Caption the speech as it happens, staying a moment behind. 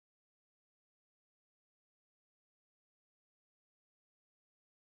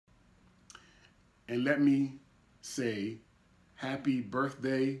And let me say happy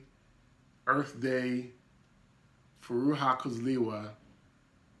birthday, Earth Day, Furuha Kozliwa,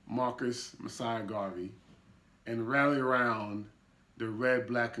 Marcus Messiah Garvey, and rally around the red,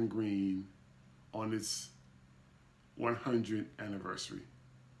 black, and green on its 100th anniversary.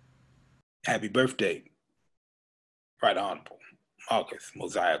 Happy birthday, Right Honorable Marcus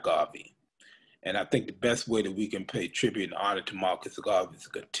Mosiah Garvey. And I think the best way that we can pay tribute and honor to Marcus Garvey is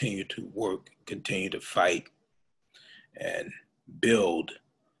to continue to work, continue to fight, and build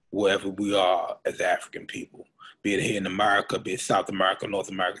wherever we are as African people, be it here in America, be it South America, North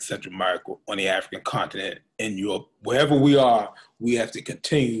America, Central America, on the African continent, in Europe, wherever we are, we have to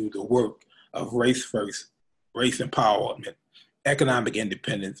continue the work of race first, race empowerment, economic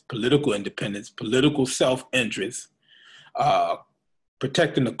independence, political self-interest,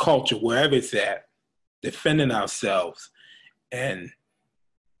 protecting the culture wherever it's at, defending ourselves, and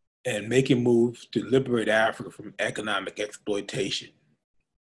making moves to liberate Africa from economic exploitation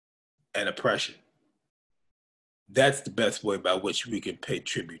and oppression. That's the best way by which we can pay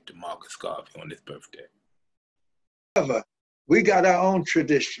tribute to Marcus Garvey on his birthday. We got our own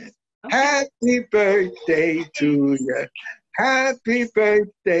tradition. Okay. Happy birthday to you. Happy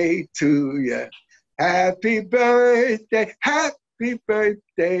birthday to you. Happy birthday. Happy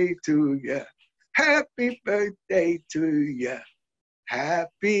birthday to you. Happy birthday to you.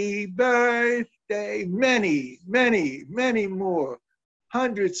 Happy birthday. Many, many, many more.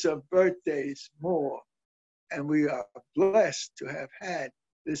 Hundreds of birthdays more. And we are blessed to have had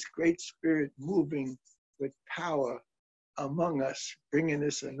this great spirit moving with power among us, bringing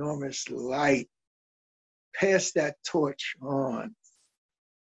this enormous light. Pass that torch on,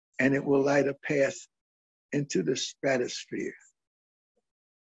 and it will light a path into the stratosphere.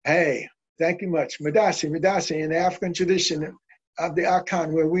 Hey, thank you much. Madasi, in the African tradition of the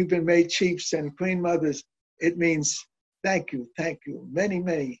Akan, where we've been made chiefs and queen mothers, it means thank you, many,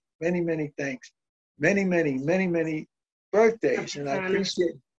 many, many, many thanks. Many, many, many, many birthdays. And I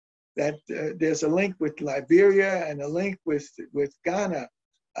appreciate that there's a link with Liberia and a link with Ghana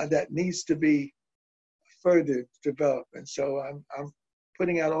that needs to be further developed. And so I'm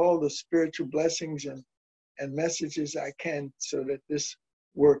putting out all the spiritual blessings and messages I can so that this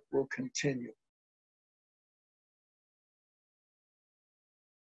work will continue.